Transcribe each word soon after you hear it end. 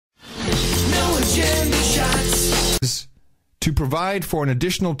to provide for an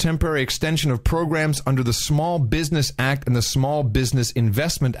additional temporary extension of programs under the Small Business Act and the Small Business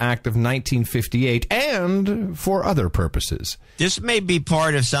Investment Act of 1958, and for other purposes. This may be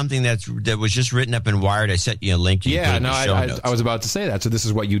part of something that was just written up in Wired. I sent you a link. I was about to say that. So this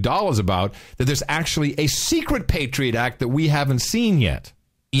is what Udall is about, that there's actually a secret Patriot Act that we haven't seen yet.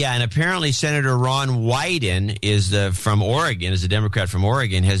 Yeah, and apparently Senator Ron Wyden is from Oregon, is a Democrat from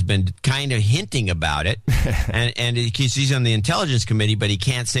Oregon, has been kind of hinting about it. and he's on the Intelligence Committee, but he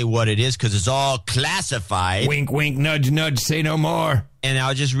can't say what it is because it's all classified. Wink, wink, nudge, nudge, say no more. And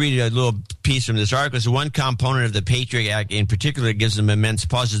I'll just read a little piece from this article. So one component of the Patriot Act in particular gives them immense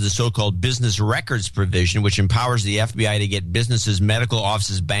pause is the so-called business records provision, which empowers the FBI to get businesses, medical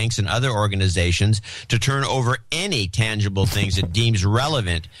offices, banks, and other organizations to turn over any tangible things it deems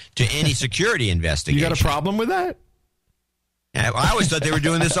relevant to any security investigation. You got a problem with that? I always thought they were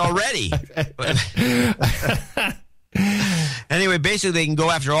doing this already. Anyway, basically, they can go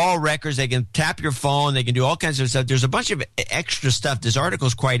after all records. They can tap your phone. They can do all kinds of stuff. There's a bunch of extra stuff. This article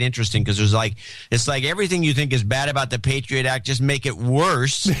is quite interesting because it's like everything you think is bad about the Patriot Act, just make it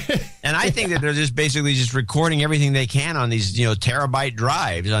worse. And I think that they're just basically just recording everything they can on these, terabyte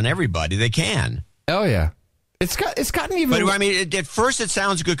drives on everybody they can. Oh, yeah. It's gotten even. But I mean, at first it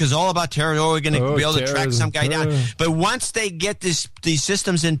sounds good because all about terror. Oh, we're going to be able to track some guy down. But once they get these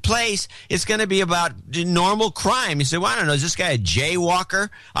systems in place, it's going to be about normal crime. You say, well, I don't know, is this guy a jaywalker?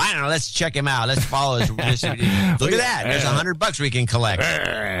 I don't know. Let's check him out. Let's follow his. Look at that. There's $100 we can collect.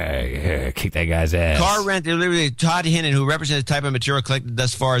 Kick that guy's ass. Car rent. Todd Hinnon, who represents the type of material collected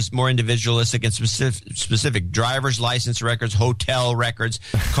thus far, is more individualistic and specific. Driver's license records, hotel records,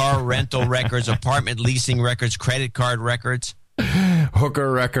 car rental records, apartment leasing records, credit card records,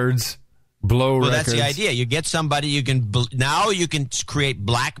 hooker records, blow records. Well, that's the idea. You get somebody, now you can create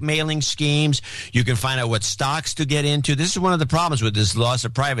blackmailing schemes. You can find out what stocks to get into. This is one of the problems with this loss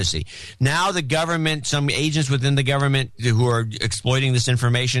of privacy. Now the government, some agents within the government who are exploiting this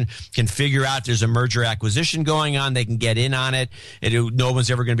information can figure out there's a merger acquisition going on. They can get in on it. No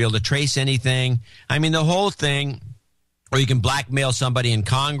one's ever going to be able to trace anything. I mean, the whole thing. Or you can blackmail somebody in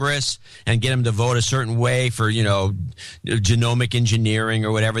Congress and get them to vote a certain way for, genomic engineering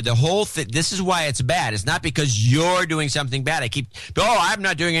or whatever. The whole thing, this is why it's bad. It's not because you're doing something bad. I'm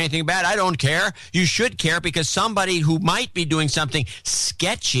not doing anything bad. I don't care. You should care because somebody who might be doing something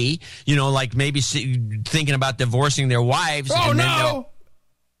sketchy, like maybe thinking about divorcing their wives. Oh, no!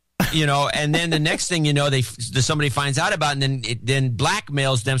 And then the next thing somebody finds out about it, and then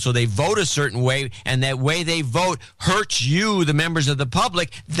blackmails them so they vote a certain way, and that way they vote hurts you, the members of the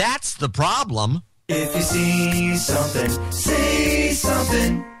public. That's the problem. If you see something, say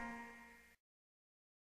something.